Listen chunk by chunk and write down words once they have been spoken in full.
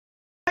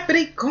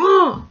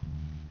Capricorn,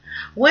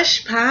 what's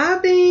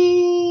popping?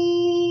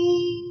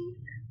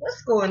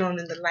 What's going on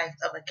in the life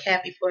of a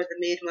Cappy for the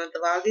mid-month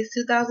of August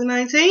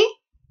 2019?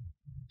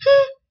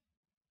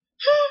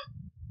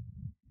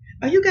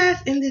 Are you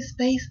guys in this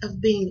space of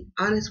being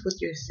honest with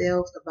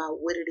yourselves about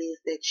what it is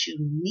that you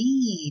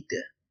need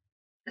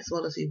as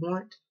well as you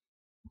want?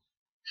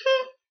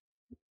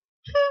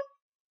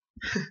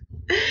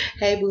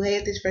 Hey boo, hey,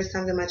 if this first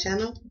time to my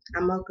channel,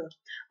 I'm Mocha.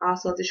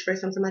 Also, if this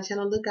first time to my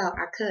channel, look out,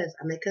 I cuss.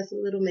 I may cuss a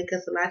little, may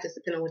cuss a lot, just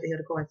depending on what the hell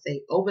the cards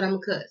say. Oh, but I'm a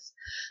cuss.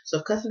 So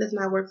if cussing does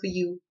not work for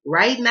you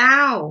right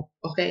now,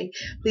 okay,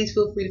 please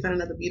feel free to find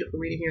another beautiful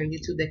reader here on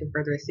YouTube that can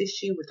further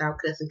assist you without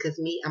cussing, because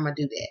me, I'm going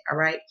to do that,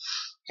 alright?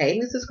 Hey,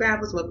 new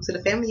subscribers, welcome to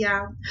the family,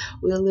 y'all.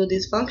 We're a little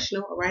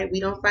dysfunctional, alright?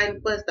 We don't fight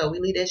and fuss, though. We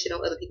leave that shit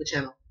on other people's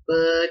channel.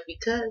 But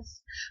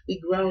because we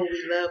grow,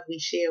 we love, we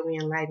share, we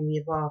enlighten,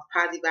 we evolve.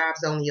 Positive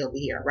vibes only over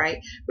here, right?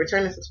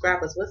 Returning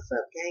subscribers, what's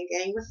up,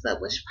 gang? What's up?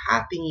 What's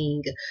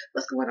popping?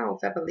 What's going on,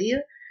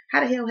 Fabalia?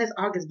 How the hell has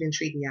August been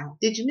treating y'all?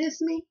 Did you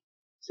miss me?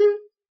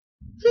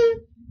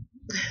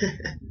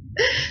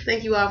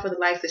 Thank you all for the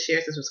likes, the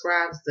shares, the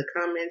subscribes, the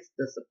comments,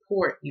 the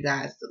support, you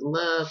guys, the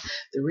love,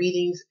 the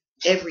readings,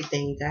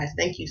 everything, you guys.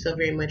 Thank you so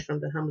very much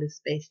from the humblest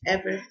space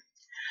ever.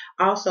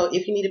 Also,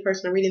 if you need a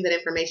personal reading, that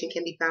information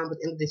can be found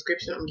within the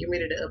description. I'm getting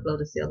ready to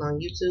upload a sale on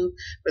YouTube.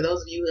 For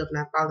those of you who have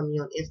not followed me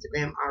on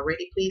Instagram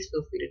already, please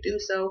feel free to do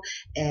so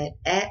at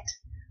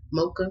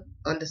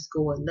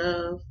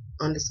mocha_love_tarot.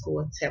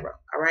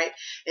 Alright?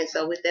 And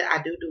so with that,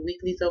 I do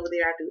weeklies over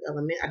there. I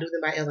do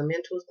them by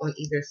elementals on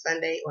either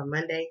Sunday or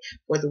Monday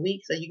for the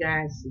week. So you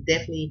guys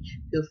definitely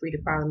feel free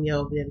to follow me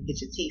over there to get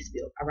your tea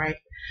spilled. Alright?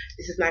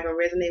 This is not gonna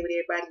resonate with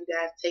everybody. You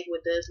guys take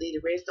what does, leave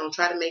the rest. Don't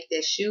try to make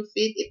that shoe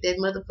fit if that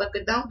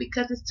motherfucker don't,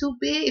 because it's too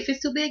big. If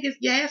it's too big,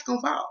 your ass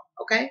gonna fall.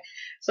 Okay?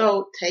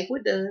 So take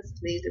what does,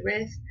 leave the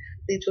rest.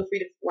 Please feel free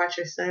to watch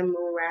your sun,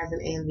 moon,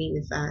 rising, and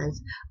Venus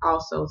signs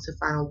also to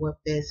find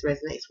what best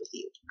resonates with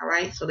you.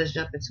 Alright? So let's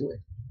jump into it.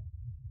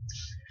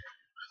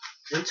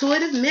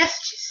 Intuitive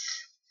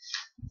messages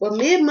for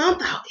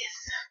mid-month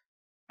August.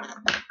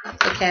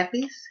 So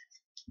Cappies,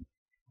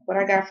 what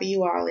I got for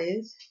you all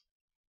is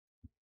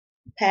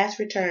past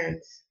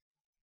returns,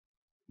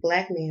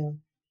 blackmail,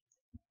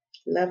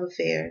 love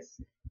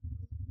affairs,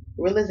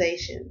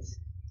 realizations,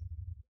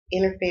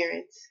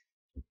 interference,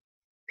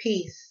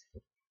 peace,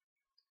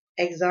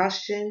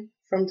 exhaustion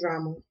from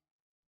drama,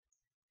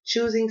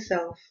 choosing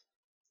self,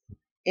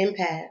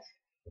 empath,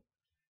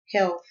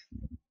 health,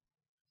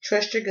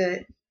 trust your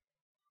gut,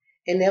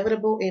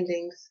 inevitable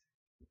endings,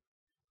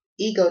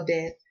 ego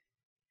death,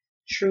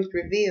 truth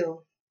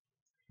reveal,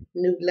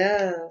 new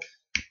love,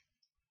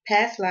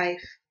 past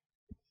life,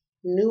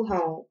 new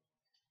home.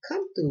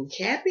 Come through,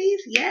 Cappies.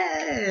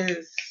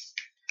 Yes.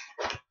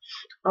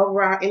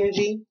 Overall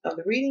energy of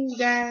the reading, you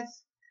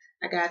guys.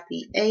 I got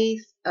the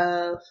Ace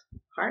of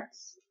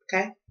Hearts.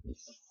 Okay.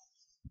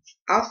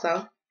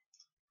 Also,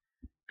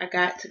 I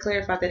got, to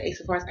clarify that Ace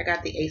of Hearts, I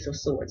got the Ace of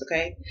Swords.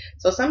 Okay.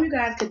 So some of you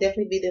guys could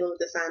definitely be dealing with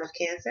the sign of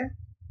Cancer.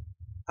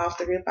 Off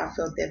the rip, I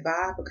felt that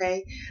vibe,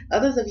 okay?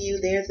 Others of you,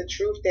 there's a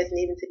truth that's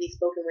needing to be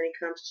spoken when it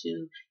comes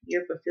to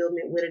your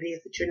fulfillment, what it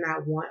is that you're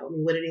not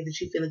wanting, what it is that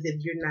you feel as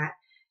if you're not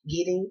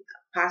getting,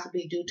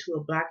 possibly due to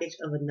a blockage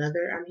of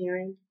another, I'm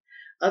hearing.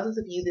 Others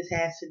of you, this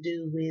has to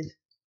do with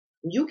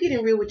you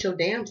getting real with your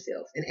damn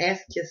self and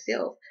ask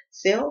yourself,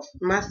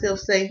 myself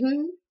say,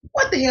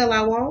 what the hell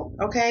I want,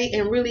 okay?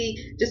 And really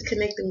just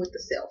connecting with the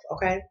self,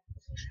 okay?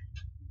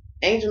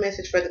 Angel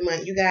message for the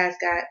month. You guys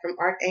got from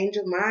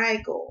Archangel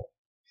Michael.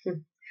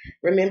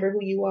 Remember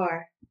who you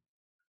are.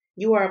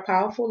 You are a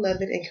powerful,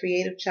 loving, and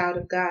creative child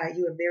of God.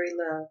 You are very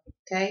loved.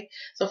 Okay?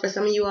 So for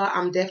some of you all,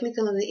 I'm definitely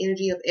feeling the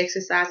energy of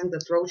exercising the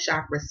throat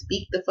chakra.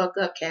 Speak the fuck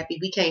up, Cappy.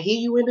 We can't hear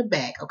you in the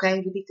back. Okay?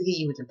 We need to hear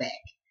you in the back.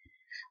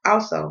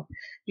 Also,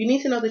 you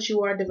need to know that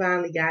you are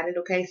divinely guided.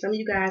 Okay? Some of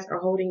you guys are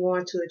holding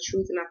on to a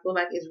truth, and I feel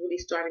like it's really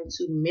starting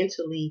to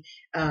mentally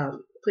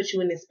put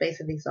you in this space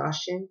of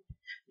exhaustion.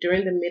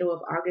 During the middle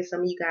of August,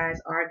 some of you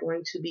guys are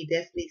going to be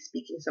definitely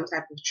speaking some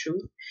type of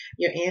truth.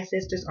 Your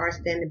ancestors are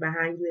standing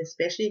behind you,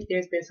 especially if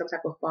there's been some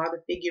type of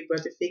father figure,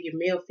 brother figure,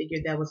 male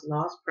figure that was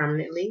lost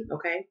permanently,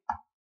 okay?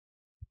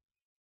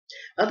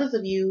 Others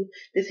of you,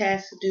 this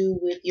has to do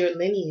with your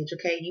lineage,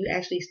 okay? You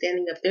actually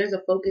standing up. There's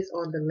a focus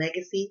on the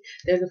legacy.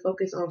 There's a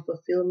focus on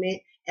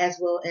fulfillment, as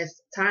well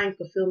as tying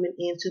fulfillment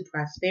into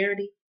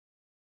prosperity.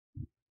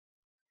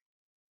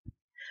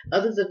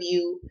 Others of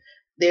you,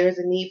 there is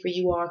a need for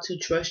you all to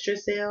trust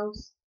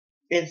yourselves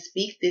and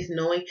speak this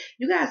knowing.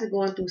 You guys are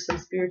going through some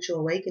spiritual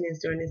awakenings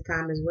during this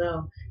time as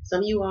well.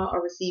 Some of you all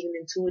are receiving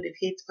intuitive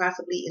hits,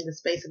 possibly in the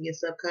space of your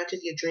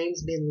subconscious. Your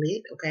dreams been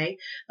lit, okay?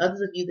 Others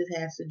of you, this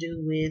has to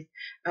do with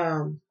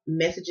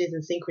messages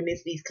and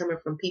synchronicities coming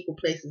from people,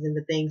 places, and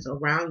the things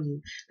around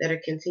you that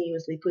are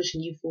continuously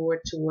pushing you forward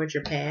towards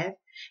your path.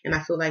 And I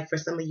feel like for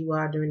some of you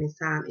all during this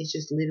time, it's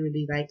just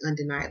literally like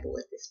undeniable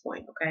at this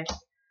point, okay?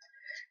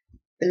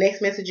 The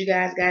next message you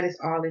guys got is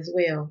all is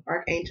well.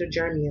 Archangel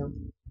Jeremiah.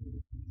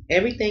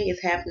 Everything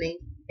is happening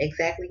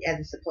exactly as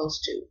it's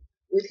supposed to.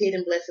 with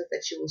hidden blessings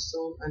that you will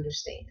soon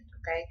understand.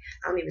 Okay,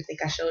 I don't even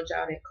think I showed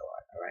y'all that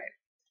card. All right,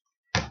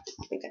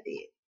 I think I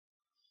did.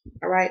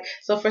 All right.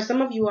 So for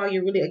some of you all,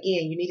 you're really,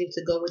 again, you needing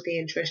to go within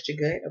and trust your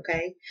gut.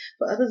 Okay.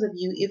 For others of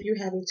you, if you're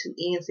having to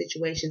end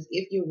situations,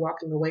 if you're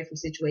walking away from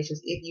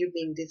situations, if you're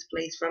being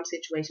displaced from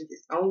situations,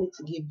 it's only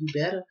to give you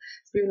better.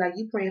 Spirit, like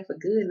you praying for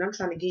good, and I'm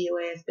trying to get your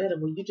ass better.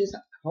 Well, you just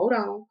hold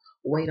on,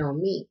 wait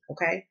on me.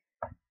 Okay.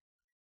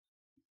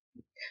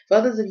 For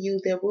others of you,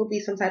 there will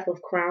be some type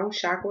of crown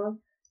chakra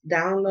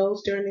downloads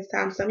during this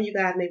time. Some of you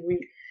guys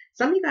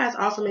some of you guys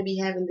also may be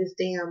having this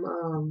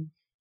damn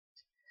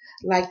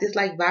like this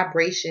like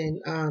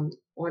vibration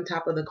on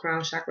top of the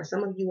crown chakra.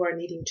 Some of you are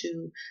needing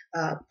to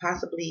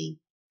possibly,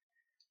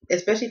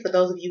 especially for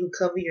those of you who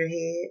cover your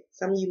head,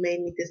 some of you may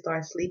need to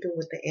start sleeping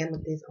with the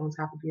amethyst on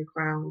top of your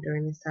crown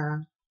during this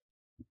time.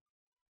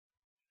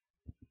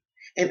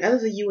 And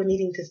others of you are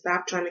needing to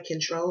stop trying to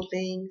control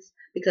things,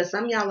 because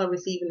some of y'all are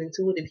receiving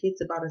intuitive hits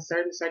about a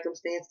certain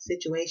circumstance,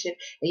 situation,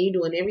 and you're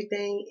doing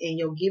everything in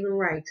your given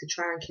right to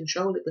try and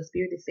control it. But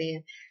Spirit is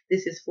saying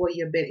this is for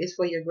your better, it's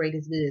for your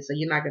greatest good. So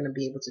you're not going to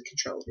be able to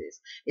control this.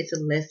 It's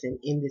a lesson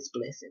in this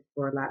blessing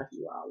for a lot of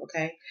you all.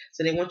 Okay,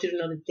 so they want you to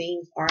know that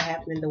things are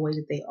happening the way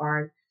that they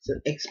are. So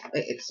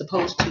it's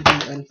supposed to be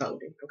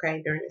unfolding.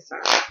 Okay, during this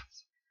time.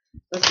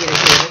 Let's get it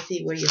here. Let's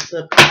see where your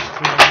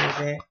subconscious mind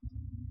is at.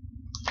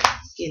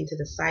 Get into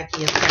the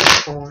psyche of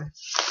Capricorn.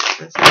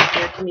 Let's see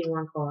here. Give me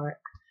one card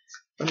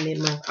from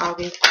mid-month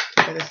August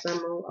for the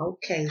sun moon.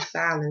 Okay,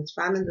 silence.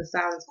 Finding the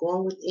silence.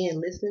 Going within.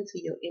 Listening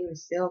to your inner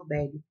self,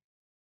 baby.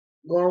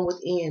 Going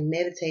within.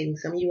 Meditating.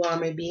 Some of you all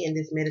may be in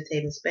this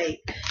meditative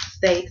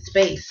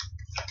space.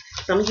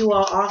 Some of you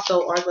all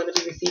also are going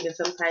to be receiving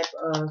some type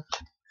of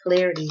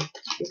clarity.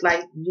 It's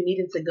like you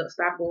needed to go.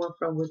 Stop going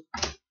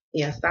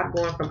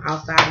from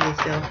outside of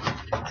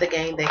yourself to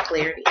gain that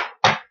clarity,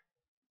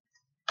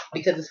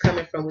 because it's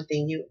coming from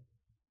within you.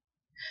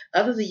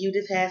 Others of you,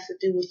 this has to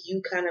do with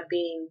you kind of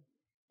being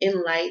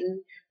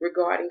enlightened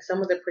regarding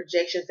some of the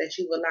projections that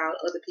you've allowed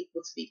other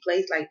people to be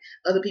placed, like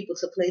other people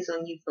to place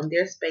on you from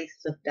their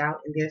spaces of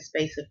doubt and their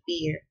space of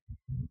fear.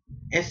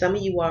 And some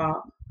of you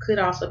all could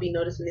also be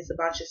noticing this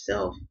about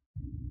yourself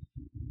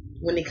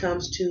when it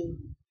comes to,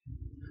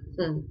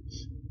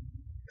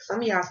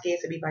 some of y'all scared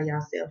to be by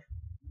yourself.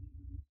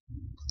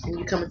 And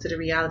you come into the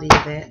reality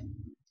of that.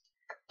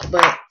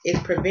 But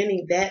it's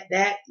preventing that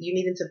you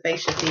needing to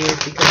face your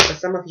fears, because for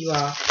some of you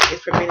all,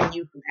 it's preventing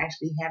you from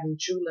actually having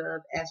true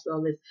love, as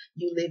well as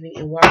you living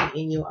and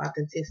walking in your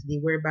authenticity.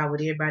 Worry about what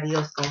everybody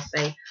else gonna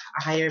say, or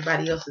how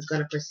everybody else is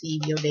gonna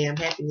perceive your damn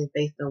happiness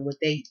based on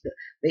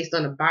based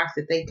on the box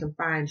that they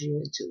confined you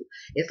into.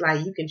 It's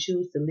like you can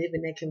choose to live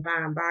in that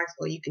confined box,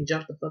 or you can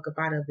jump the fuck up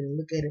out of it and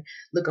look at it,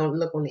 look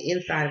on the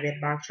inside of that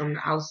box from the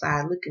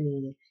outside looking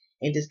in,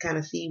 and just kind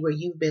of see where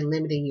you've been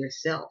limiting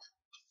yourself.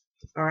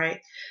 All right.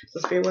 So,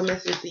 Spirit, what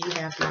messages do you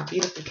have for my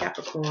beautiful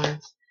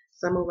Capricorns,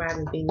 Sun, Moon,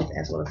 Rising, Venus,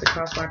 as well as the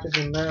cross watchers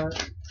in love?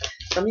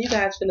 Some of you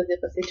guys feel as if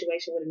a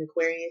situation with an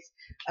Aquarius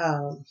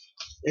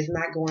is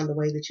not going the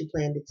way that you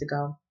planned it to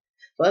go.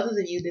 For others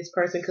of you, this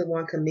person could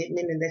want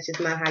commitment, and that's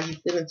just not how you're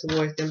feeling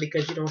towards them,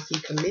 because you don't see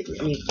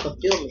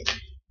fulfillment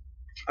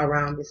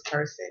around this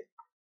person.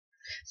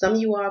 Some of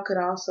you all could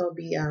also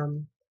be,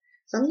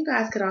 some of you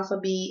guys could also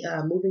be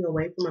moving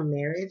away from a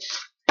marriage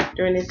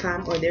during this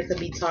time, or there could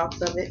be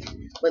talks of it.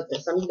 But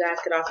some of you guys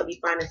could also be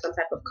finding some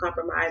type of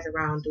compromise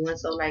around doing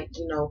so, like,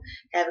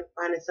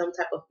 finding some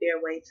type of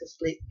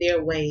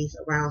fair ways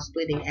around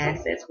splitting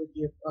assets with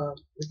your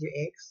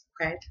ex.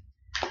 Okay.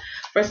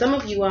 For some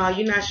of you all,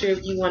 you're not sure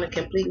if you want to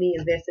completely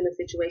invest in a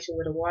situation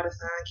with a water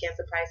sign,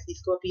 Cancer, Pisces,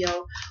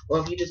 Scorpio, or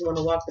if you just want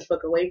to walk the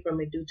fuck away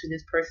from it due to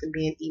this person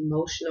being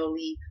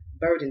emotionally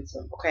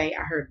burdensome. Okay,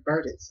 I heard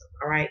burdensome.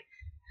 All right.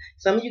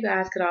 Some of you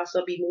guys could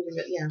also be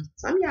moving.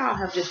 Some of y'all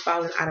have just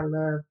fallen out of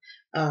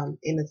love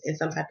in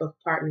some type of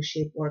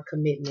partnership or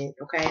commitment.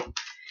 Okay,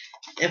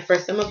 and for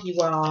some of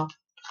you all,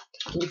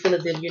 you feel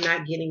as if you're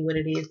not getting what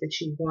it is that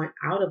you want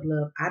out of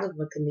love, out of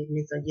a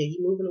commitment. So yeah,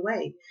 you're moving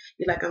away.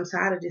 You're like, I'm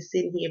tired of just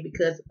sitting here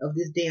because of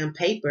this damn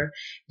paper.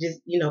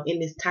 Just in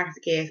this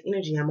toxic ass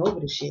energy. I'm over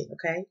the shit.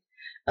 Okay.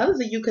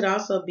 Others of you could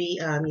also be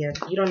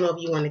you don't know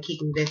if you want to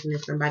keep investing in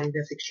somebody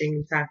that's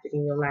extremely toxic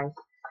in your life.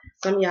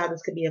 Some of y'all,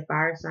 this could be a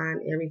fire sign,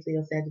 Aries,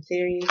 Leo,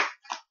 Sagittarius.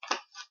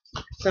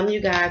 Some of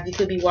you guys, you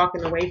could be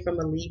walking away from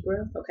a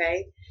Libra,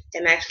 okay,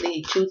 and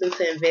actually choosing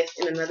to invest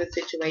in another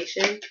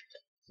situation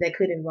that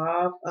could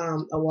involve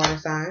a water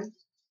sign,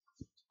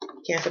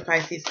 Cancer,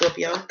 Pisces,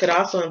 Scorpio. Could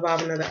also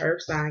involve another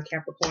earth sign,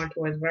 Capricorn,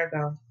 Taurus,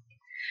 Virgo.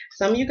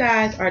 Some of you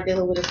guys are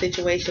dealing with a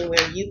situation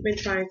where you've been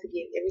trying to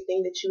get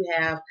everything that you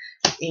have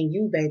in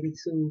you, baby,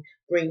 to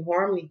bring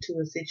harmony to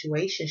a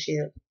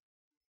situationship.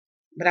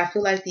 But I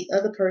feel like the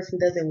other person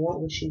doesn't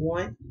want what you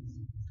want,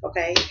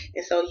 okay?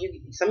 And so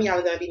some of y'all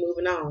are going to be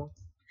moving on.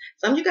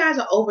 Some of you guys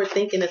are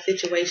overthinking a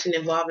situation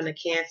involving a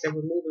Cancer.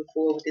 We're moving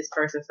forward with this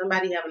person.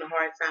 Somebody having a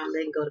hard time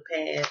letting go the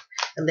past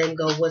and letting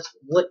go what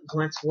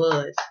once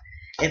was.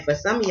 And for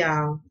some of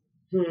y'all,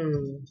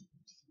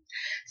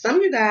 some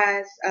of you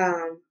guys,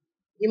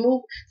 You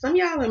move. Some of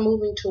y'all are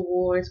moving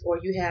towards, or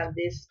you have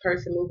this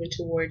person moving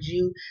towards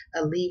you,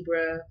 a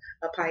Libra,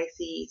 a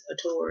Pisces, a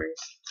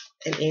Taurus,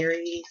 an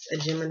Aries, a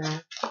Gemini,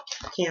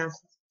 Cancer.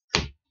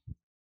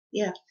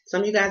 Yeah,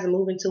 some of you guys are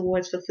moving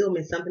towards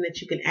fulfillment, something that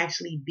you can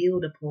actually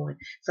build upon,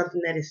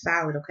 something that is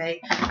solid,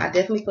 okay? I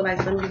definitely feel like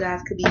some of you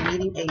guys could be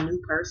meeting a new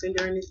person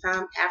during this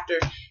time after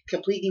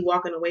completely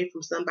walking away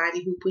from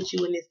somebody who put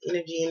you in this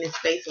energy, in this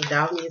space of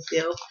doubting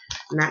yourself,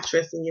 not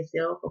trusting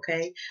yourself,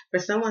 okay? For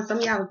some of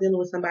y'all are dealing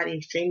with somebody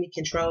extremely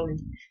controlling.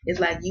 It's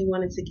like you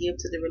wanted to give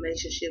to the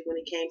relationship when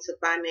it came to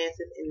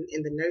finances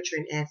and the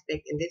nurturing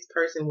aspect, and this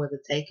person was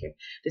a taker.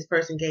 This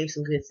person gave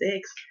some good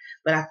sex,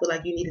 but I feel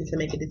like you needed to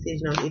make a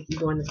decision on if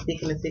you're going to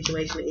stick in a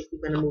situation or if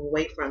you're going to move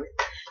away from it.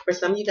 For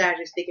some of you guys,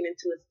 you're sticking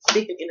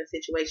in a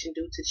situation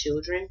due to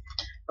children,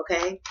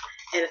 okay?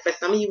 And for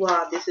some of you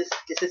all, this is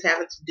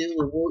having to do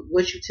with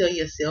what you tell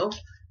yourself.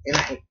 And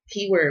like,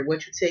 keyword,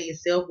 what you tell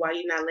yourself while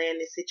you're not laying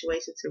this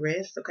situation to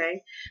rest,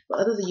 okay? For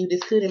others of you,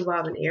 this could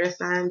involve an air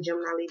sign,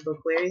 Gemini, Libra,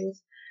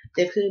 Aquarius.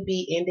 There could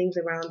be endings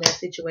around that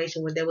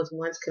situation where there was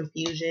once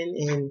confusion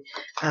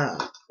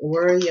and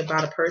worry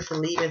about a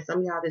person leaving. Some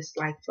of y'all just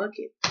like, fuck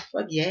it.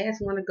 Fuck your ass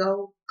want to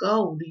go?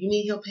 Go. Do you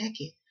need help? Pack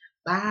it.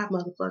 Bye,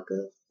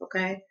 motherfucker.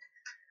 Okay?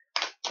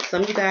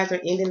 Some of you guys are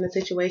ending the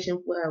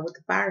situation with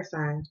the fire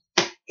sign.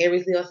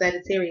 Aries, Leo,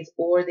 Sagittarius,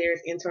 or there's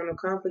internal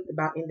conflict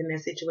about ending that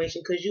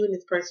situation because you and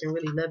this person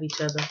really love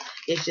each other.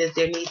 It's just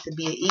there needs to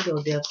be an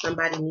ego death.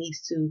 Somebody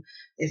needs to,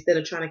 instead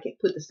of trying to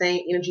put the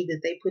same energy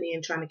that they put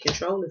in trying to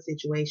control the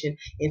situation,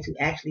 into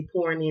actually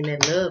pouring in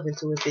that love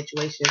into a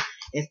situation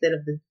instead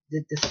of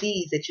the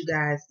seeds that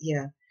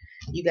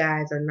you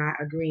guys are not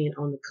agreeing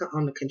on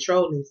the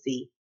controlling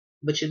seed,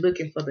 but you're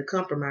looking for the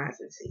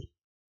compromising seed.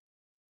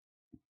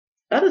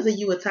 Others of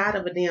you are tired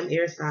of a damn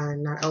air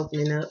sign not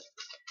opening up.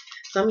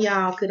 Some of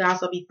y'all could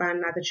also be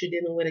finding out that you're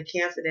dealing with a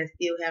Cancer that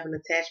still have an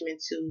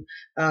attachment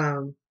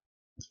to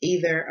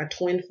either a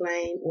twin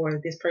flame, or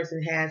this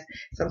person has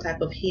some type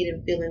of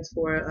hidden feelings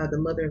for the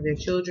mother of their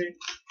children.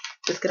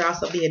 This could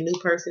also be a new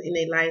person in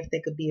their life.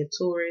 They could be a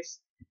Taurus,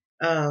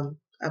 a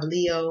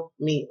Leo.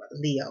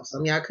 Leo.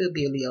 Some of y'all could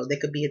be a Leo. They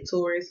could be a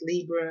Taurus,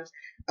 Libra,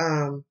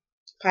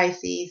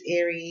 Pisces,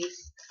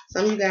 Aries.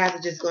 Some of you guys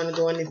are just going to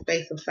go in this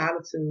space of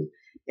solitude.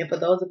 And for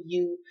those of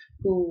you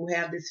who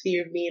have this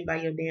fear of being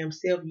by your damn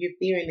self, you're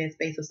fearing that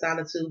space of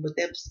solitude. But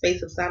that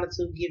space of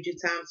solitude gives you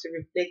time to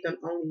reflect on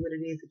only what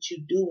it is that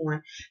you do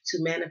want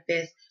to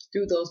manifest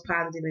through those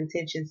positive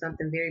intentions,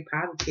 something very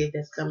positive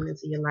that's coming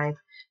into your life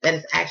that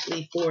is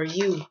actually for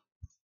you.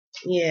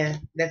 Yeah,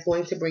 that's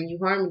going to bring you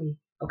harmony.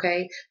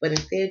 Okay, but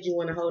instead you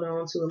want to hold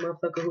on to a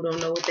motherfucker who don't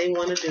know what they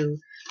want to do,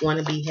 want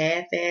to be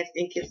half-assed,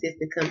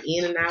 inconsistent, come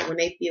in and out when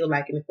they feel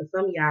like it. And for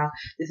some of y'all,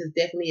 this is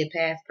definitely a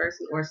past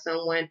person or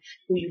someone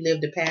who you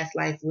lived a past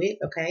life with.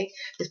 Okay,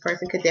 this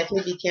person could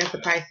definitely be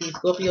Cancer, Pisces,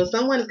 Scorpio.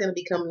 Someone is going to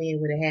be coming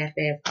in with a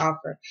half-assed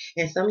offer,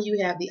 and some of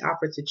you have the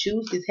offer to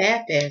choose this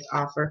half-assed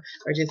offer,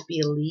 or just be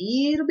a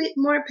little bit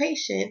more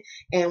patient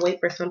and wait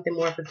for something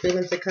more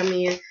fulfilling to come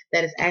in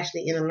that is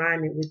actually in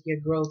alignment with your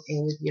growth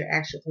and with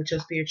your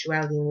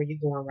spirituality and where you're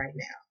going right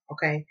now,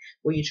 okay?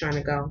 Where you're trying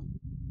to go.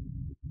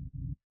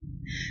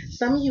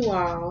 Some of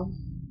y'all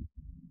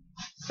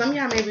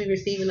may be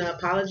receiving an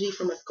apology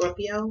from a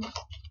Scorpio.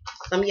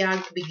 Some of y'all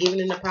could be giving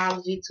an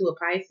apology to a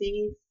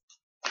Pisces.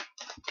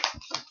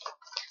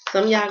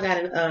 Some of y'all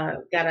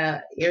got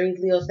a Aries,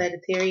 Leo,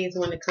 Sagittarius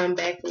want to come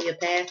back from your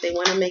past. They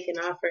want to make an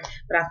offer,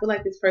 but I feel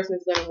like this person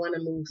is going to want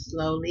to move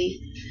slowly.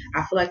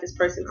 I feel like this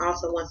person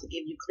also wants to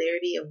give you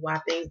clarity of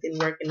why things didn't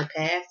work in the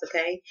past,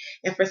 okay?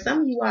 And for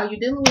some of you all, you're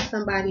dealing with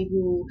somebody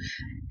who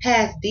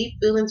has deep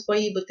feelings for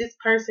you, but this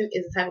person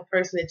is the type of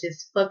person that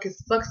just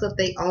fucks up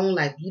their own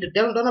life.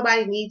 Don't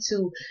nobody need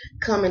to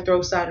come and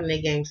throw salt in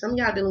their game. Some of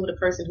y'all dealing with a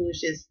person who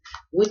is just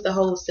with the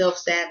whole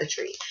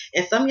self-savagery.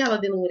 And some of y'all are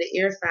dealing with an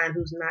air sign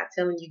who's not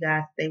telling you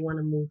guys they want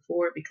to move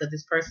forward because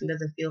this person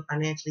doesn't feel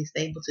financially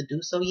stable to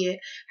do so yet.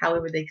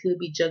 However, they could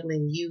be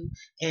juggling you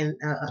and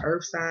an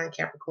earth sign,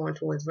 Capricorn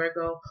towards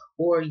Virgo,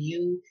 or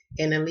you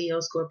and a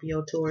Leo,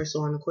 Scorpio, Taurus,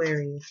 or an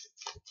Aquarius.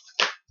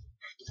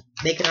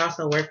 They can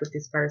also work with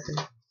this person,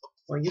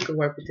 or you could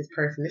work with this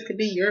person. This could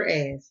be your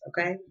ass,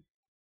 okay?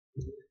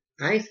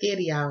 I ain't scared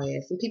of y'all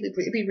ass. Some people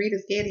be really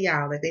scared of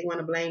y'all. Like they want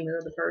to blame the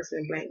other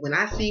person. When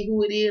I see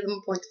who it is, I'm going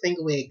to point the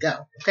finger where it go.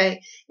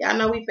 Okay? Y'all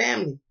know we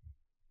family.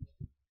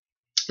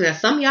 Now,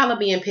 some of y'all are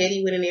being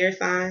petty with an air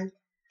sign.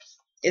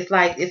 It's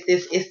like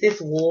it's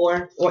this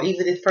war, or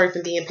either this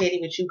person being petty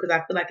with you, because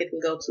I feel like it can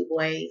go two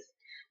ways.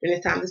 During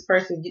this time, this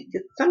person,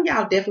 some of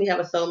y'all definitely have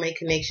a soulmate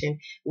connection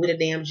with a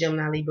damn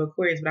Gemini, Libra,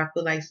 Aquarius, but I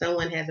feel like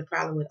someone has a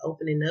problem with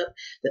opening up.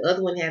 The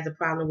other one has a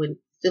problem with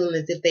feeling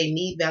as if they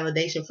need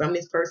validation from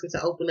this person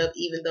to open up,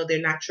 even though they're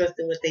not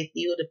trusting what they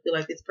feel, to feel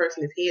like this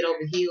person is head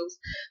over heels.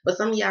 But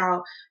some of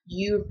y'all,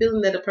 you're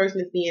feeling that a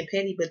person is being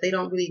petty, but they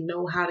don't really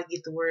know how to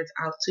get the words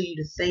out to you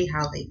to say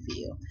how they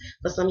feel.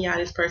 For some of y'all,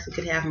 this person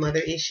could have mother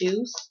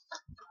issues.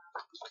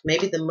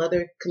 Maybe the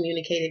mother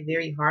communicated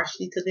very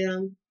harshly to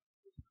them.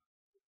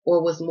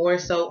 or was more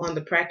so on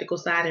the practical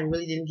side and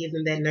really didn't give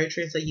them that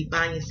nurturing. So you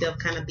find yourself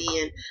kind of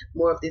being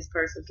more of this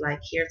person's like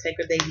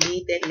caretaker. They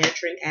need that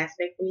nurturing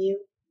aspect from you.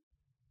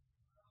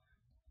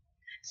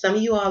 Some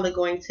of you all are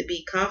going to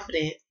be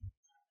confident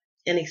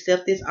and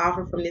accept this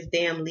offer from this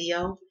damn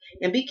Leo.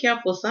 And be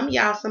careful. Some of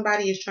y'all,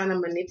 somebody is trying to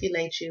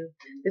manipulate you.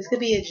 This could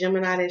be a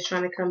Gemini that's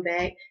trying to come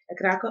back. It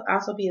could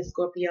also be a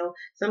Scorpio.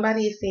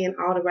 Somebody is saying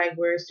all the right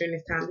words during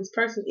this time. This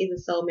person is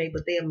a soulmate,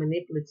 but they're a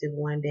manipulative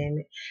one, damn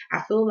it.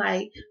 I feel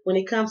like when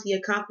it comes to your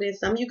confidence,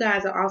 some of you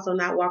guys are also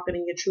not walking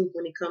in your truth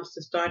when it comes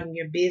to starting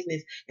your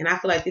business. And I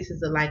feel like this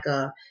is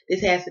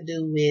this has to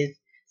do with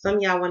some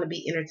of y'all want to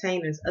be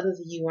entertainers. Others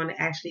of you want to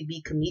actually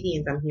be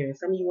comedians, I'm hearing.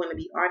 Some of you want to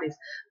be artists.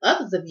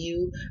 Others of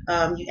you,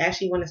 you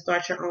actually want to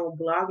start your own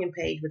blogging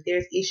page, but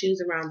there's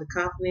issues around the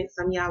confidence.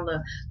 Some of y'all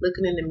are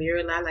looking in the mirror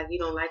a lot like you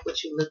don't like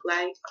what you look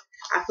like.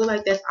 I feel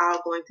like that's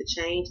all going to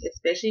change,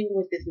 especially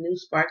with this new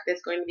spark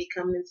that's going to be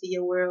coming into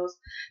your worlds.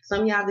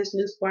 Some of y'all, this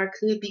new spark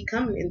could be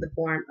coming in the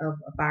form of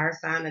a fire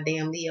sign, a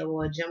damn Leo,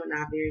 or a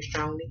Gemini very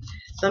strongly.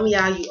 Some of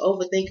y'all, you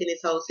overthinking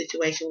this whole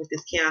situation with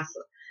this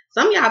Cancer.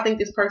 Some of y'all think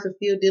this person's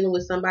still dealing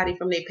with somebody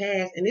from their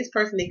past, and this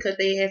person, they cut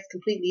their ass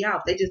completely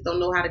off. They just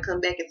don't know how to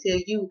come back and tell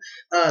you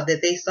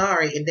that they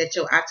sorry and that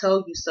your "I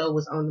told you so"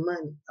 was on the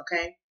money.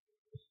 Okay.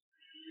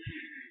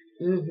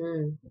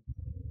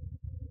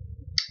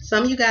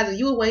 Some of you guys, if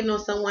you were waiting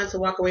on someone to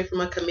walk away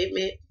from a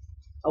commitment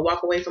or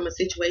walk away from a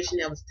situation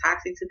that was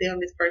toxic to them,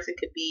 this person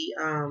could be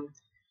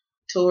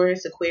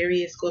Taurus,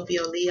 Aquarius,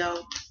 Scorpio,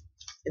 Leo.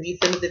 If you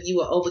feel as if you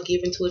were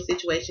overgiven to a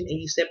situation and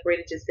you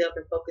separated yourself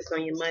and focused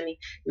on your money,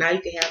 now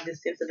you can have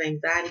this sense of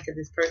anxiety because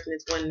this person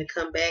is wanting to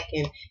come back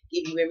and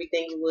give you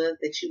everything it was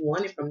that you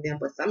wanted from them.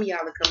 But some of y'all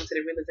are coming to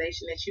the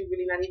realization that you're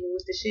really not even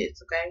with the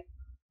shits, okay?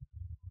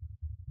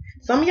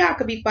 Some of y'all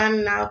could be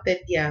finding out that,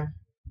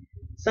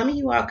 some of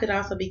you all could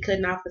also be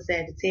cutting off a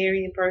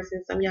Sagittarian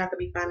person. Some of y'all could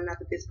be finding out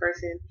that this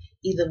person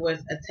either was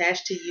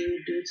attached to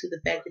you due to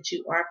the fact that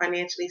you are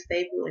financially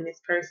stable and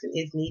this person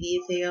is needy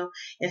as hell.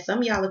 And some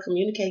of y'all are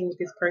communicating with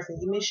this person.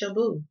 You miss your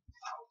boo.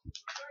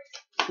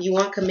 You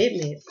want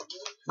commitment.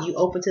 You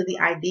open to the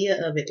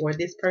idea of it, or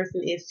this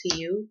person is to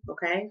you,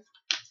 okay?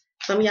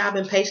 Some of y'all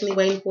been patiently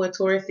waiting for a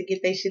Taurus to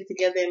get their shit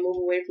together and move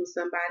away from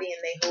somebody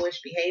and their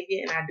hoish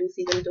behavior, and I do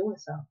see them doing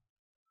so.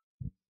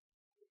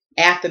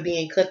 After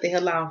being cut the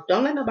hell off.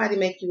 Don't let nobody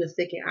make you a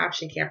second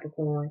option,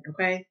 Capricorn,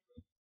 okay?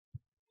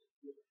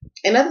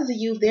 And others of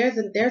you, there's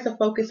a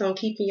focus on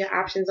keeping your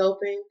options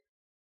open.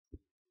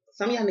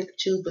 Some of y'all need to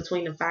choose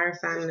between a fire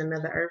sign and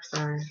another earth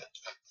sign.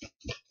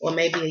 Or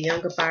maybe a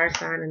younger fire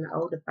sign and an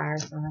older fire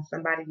sign.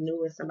 Somebody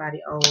new and somebody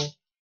old.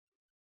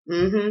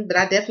 But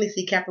I definitely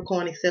see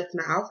Capricorn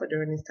accepting the offer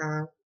during this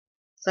time.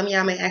 Some of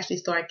y'all may actually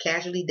start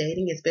casually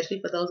dating,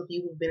 especially for those of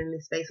you who've been in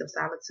this space of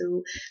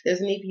solitude.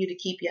 There's a need for you to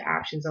keep your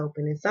options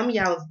open. And some of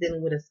y'all is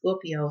dealing with a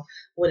Scorpio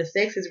where the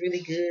sex is really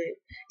good.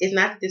 It's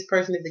not that this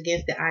person is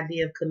against the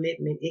idea of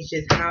commitment. It's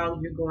just how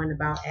you're going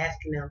about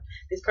asking them.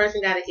 This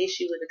person got an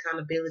issue with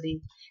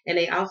accountability, and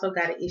they also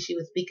got an issue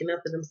with speaking up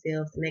for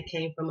themselves, and that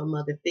came from a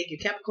mother figure.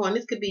 Capricorn,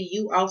 this could be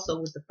you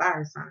also with the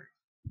fire sign.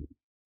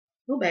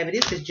 Oh, baby,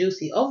 this is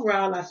juicy.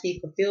 Overall, I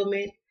see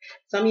fulfillment.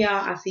 Some of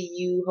y'all, I see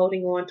you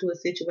holding on to a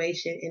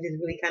situation and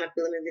just really kind of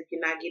feeling as if you're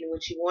not getting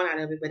what you want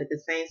out of it, but at the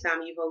same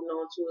time, you're holding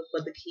on to it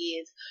for the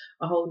kids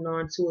or holding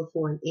on to it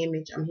for an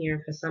image. I'm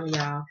hearing for some of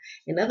y'all.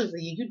 And others of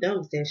you, you done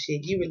with that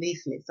shit. You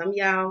releasing it. Some of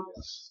y'all,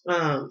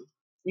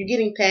 you're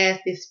getting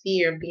past this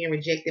fear of being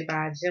rejected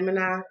by a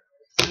Gemini.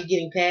 You're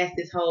getting past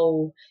this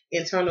whole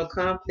internal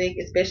conflict,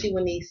 especially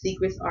when these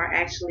secrets are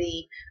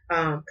actually,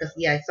 because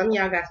some of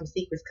y'all got some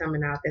secrets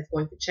coming out that's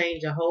going to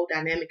change the whole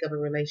dynamic of a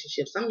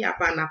relationship. Some of y'all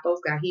find out folks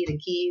got hidden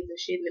kids and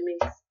shit in the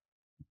mix.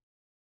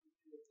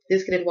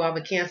 This could involve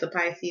a Cancer,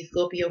 Pisces,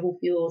 Scorpio who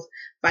feels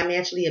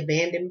financially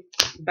abandoned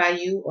by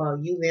you or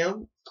you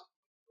them.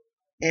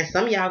 And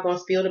some of y'all gonna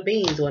spill the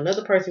beans, or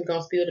another person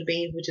gonna spill the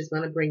beans, which is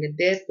gonna bring a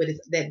death, but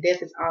that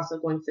death is also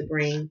going to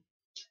bring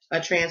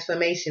a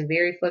transformation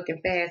very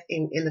fucking fast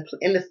in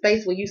the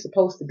space where you're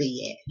supposed to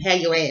be at. Have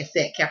your ass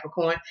set,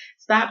 Capricorn.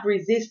 Stop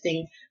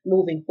resisting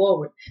moving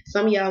forward.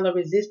 Some of y'all are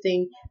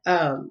resisting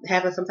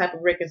having some type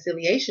of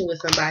reconciliation with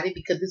somebody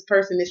because this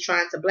person is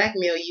trying to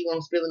blackmail you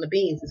on spilling the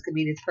beans. This could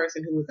be this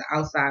person who is an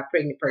outside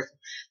pregnant person.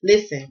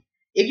 Listen,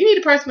 if you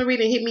need a personal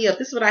reading, hit me up.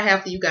 This is what I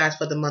have for you guys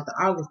for the month of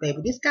August, baby.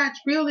 This got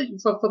really,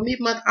 for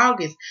mid-month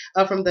August,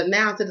 from the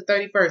now to the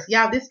 31st.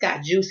 Y'all, this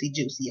got juicy,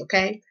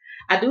 okay?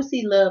 I do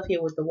see love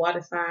here with the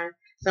water sign.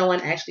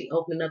 Someone actually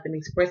opening up and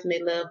expressing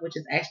their love, which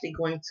is actually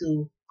going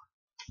to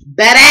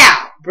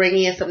bring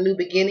in some new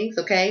beginnings,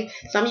 okay?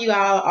 Some of you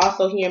are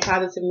also hearing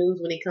positive news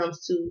when it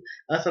comes to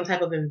some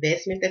type of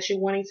investment that you're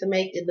wanting to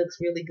make. It looks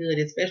really good,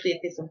 especially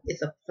if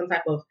it's some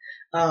type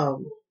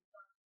of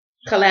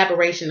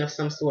collaboration of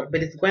some sort.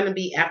 But it's going to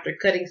be after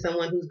cutting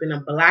someone who's been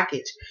a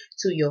blockage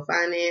to your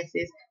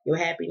finances, your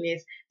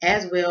happiness,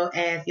 as well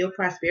as your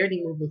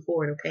prosperity moving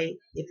forward, okay?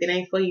 If it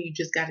ain't for you, you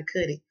just got to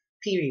cut it.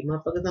 Period.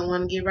 Motherfuckers don't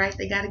want to get right.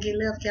 They got to get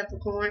left,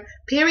 Capricorn.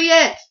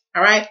 Period.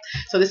 All right.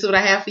 So this is what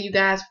I have for you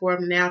guys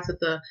from now to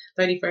the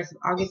 31st of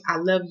August. I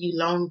love you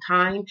long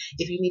time.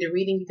 If you need a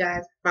reading, you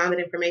guys find that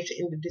information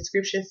in the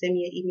description. Send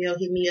me an email.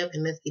 Hit me up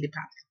and let's get it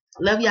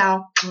popping. Love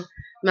y'all.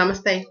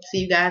 Namaste. See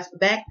you guys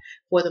back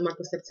for the month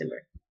of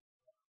September.